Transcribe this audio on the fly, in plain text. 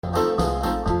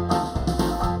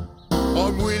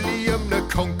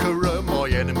conqueror, my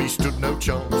enemy stood no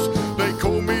chance. They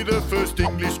call me the first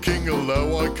English king,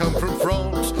 although I come from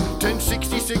France.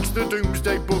 1066, the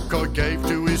doomsday book I gave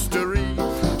to history.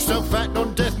 So fat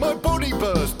on death, my body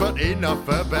burst, but enough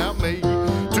about me.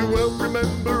 To help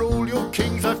remember all your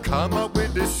kings, I've come up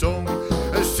with this song.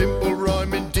 A simple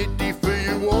rhyming ditty for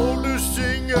you all to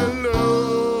sing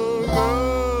along.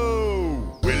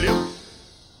 Oh, William.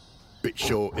 Bit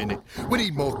short, innit? We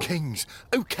need more kings.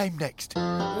 Who came next?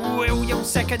 William's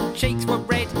second cheeks were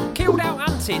red, killed out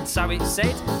hunting, so it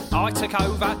said. I took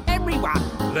over everyone.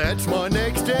 That's my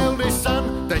next eldest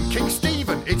son. Then King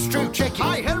Stephen, it's true, check it.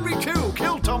 Hi, Henry II,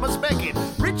 killed Thomas Becket.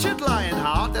 Richard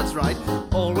Lionheart, that's right,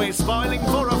 always smiling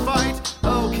for a fight.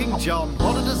 Oh, King John,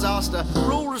 what a disaster.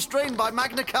 Rule restrained by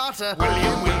Magna Carta.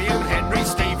 William, Henry,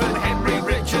 Stephen, Henry,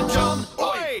 Richard, John.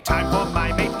 Oi! Time for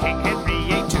my mate King Henry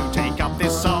VIII to take up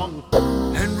this song.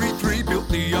 Henry III built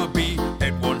the Abbey,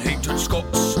 Ed hated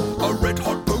Scots. A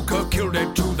red-hot poker killed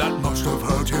Ed II, that must have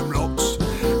hurt him lots.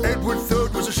 Edward III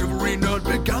was a chivalry nerd,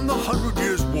 began the 100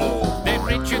 Years' War. Then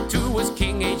Richard II was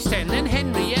king aged 10, then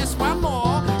Henry, yes, one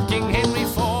more. King Henry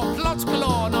IV, plots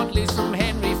galore, not least from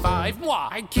Henry V.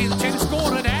 Why, killed 2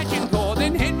 score at Agincourt,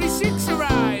 then Henry VI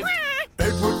arrived.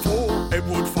 Edward IV,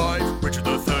 Edward V, Richard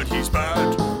III, he's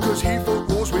bad. Cause he fought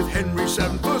wars with Henry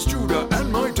VII, first Tudor and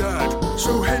my dad.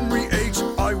 So Henry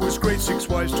VIII, I was great, 6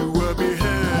 wives to were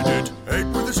beheaded. 8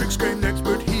 with the 6 came next,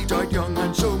 but he died young,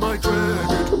 and so my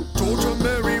dreaded daughter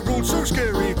Mary ruled so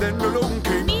scary, then alone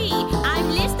came me. I'm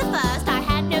Liz the First, I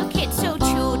had no kids, so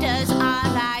Tudors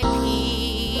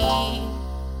R.I.P.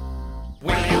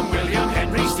 William,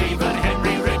 Henry, Stephen,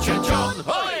 Henry, Richard, John.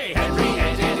 Oi! Henry,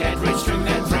 Edward, 2,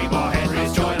 then 3 more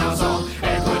Henrys join our song.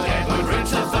 Edward,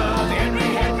 Richard III,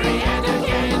 Henry, Ed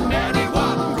again. Mary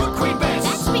 1, good Queen Bess.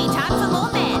 That's me, time for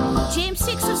more men. James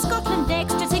VI of Scotland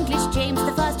next, as English James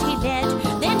the First he led.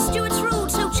 Then Stuarts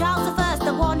ruled, so Charles the First,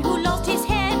 the one who lost his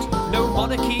head. No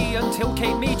monarchy until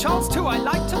came me. Charles II, I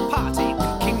liked to party.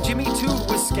 King Jimmy II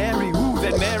was scary. Ooh,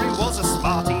 then Mary was a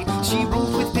smarty. She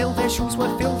ruled with Bill, their shoes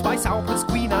were filled by Sauber's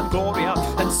Queen and Gloria.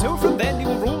 And so from then they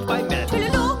were ruled by men. Till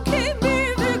along came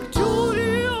me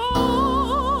Victoria.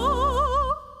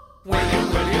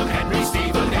 William, Henry,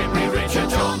 Stephen, Henry, Richard,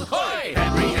 John. Oi!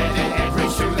 Henry,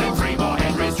 Edward, 2, then 3 more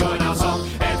Henrys join our song.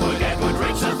 Edward,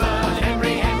 Richard III,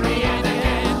 Henry, Ed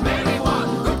again. Mary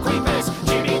 1, good Queen Bess,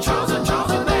 Jimmy, Charles, and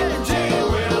then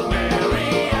Jane, Will,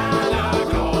 Mary, Anna,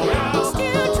 Gloria.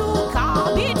 Still to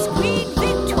come, it's Queen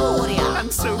Victoria.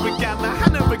 And so began the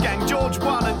Hanover gang, George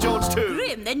I and George II.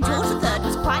 Grim, then George III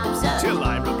was quite absurd. Till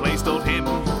I replaced old him.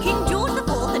 King George IV,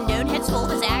 and known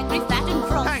henceforth as angry, fat and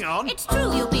cross. Hang on. It's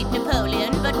true you beat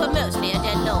Napoleon, but were mostly a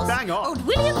dead loss. Bang on. Old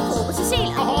William IV was a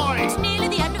sailor. Ahoy! It's nearly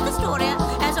the end of the story,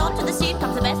 as on to the scene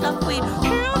comes the best loved queen.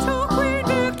 Hail to Queen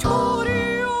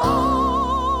Victoria!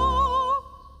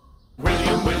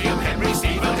 William, Henry,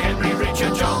 Stephen, Henry,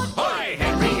 Richard, John. Oi!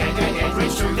 Henry,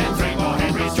 Edward, 2, then 3 more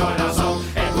Henrys join our song.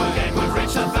 Edward,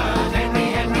 Richard III,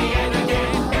 Henry, Ed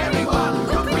again. Mary 1,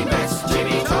 good Queen Bess,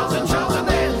 Jimmy, Charles, and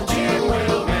then Jim,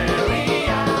 Will, Mary,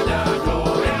 Anna,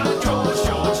 Gloria, George,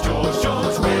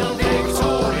 Will,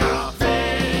 Victoria,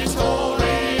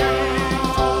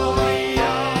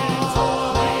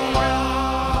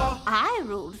 I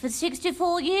ruled for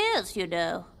 64 years, you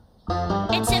know.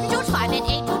 It's 7 George V, then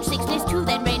 8 George VI, Liz 2,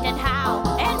 then reigned and how.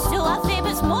 And so our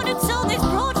famous modern song is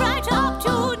brought right up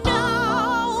to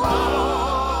now.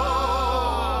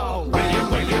 Oh!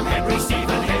 William, Henry,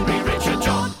 Stephen, Henry, Richard,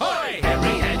 John. Oi!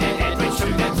 Henry, Edward,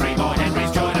 2, then 3 more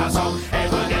Henrys join our song.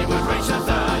 Edward, Richard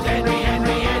III,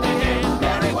 Henry, Ed again.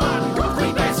 Mary 1, good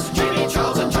Queen Bess, Jimmy,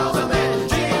 Charles, and then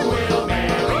Jim, Will,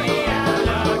 Mary,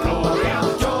 Anna, Gloria,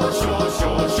 George,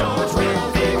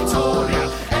 Will, Victoria,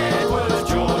 Edward,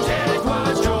 George VI,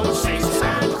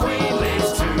 and Queen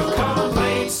Liz to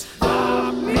complete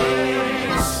the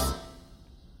mix.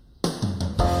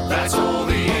 That's all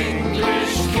the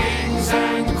English kings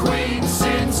and queens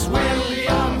since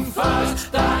William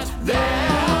first that there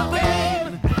have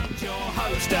been. And your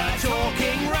host, a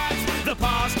talking rat. The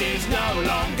past is no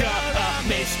longer a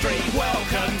mystery.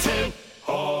 Welcome to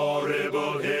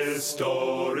Horrible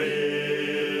History.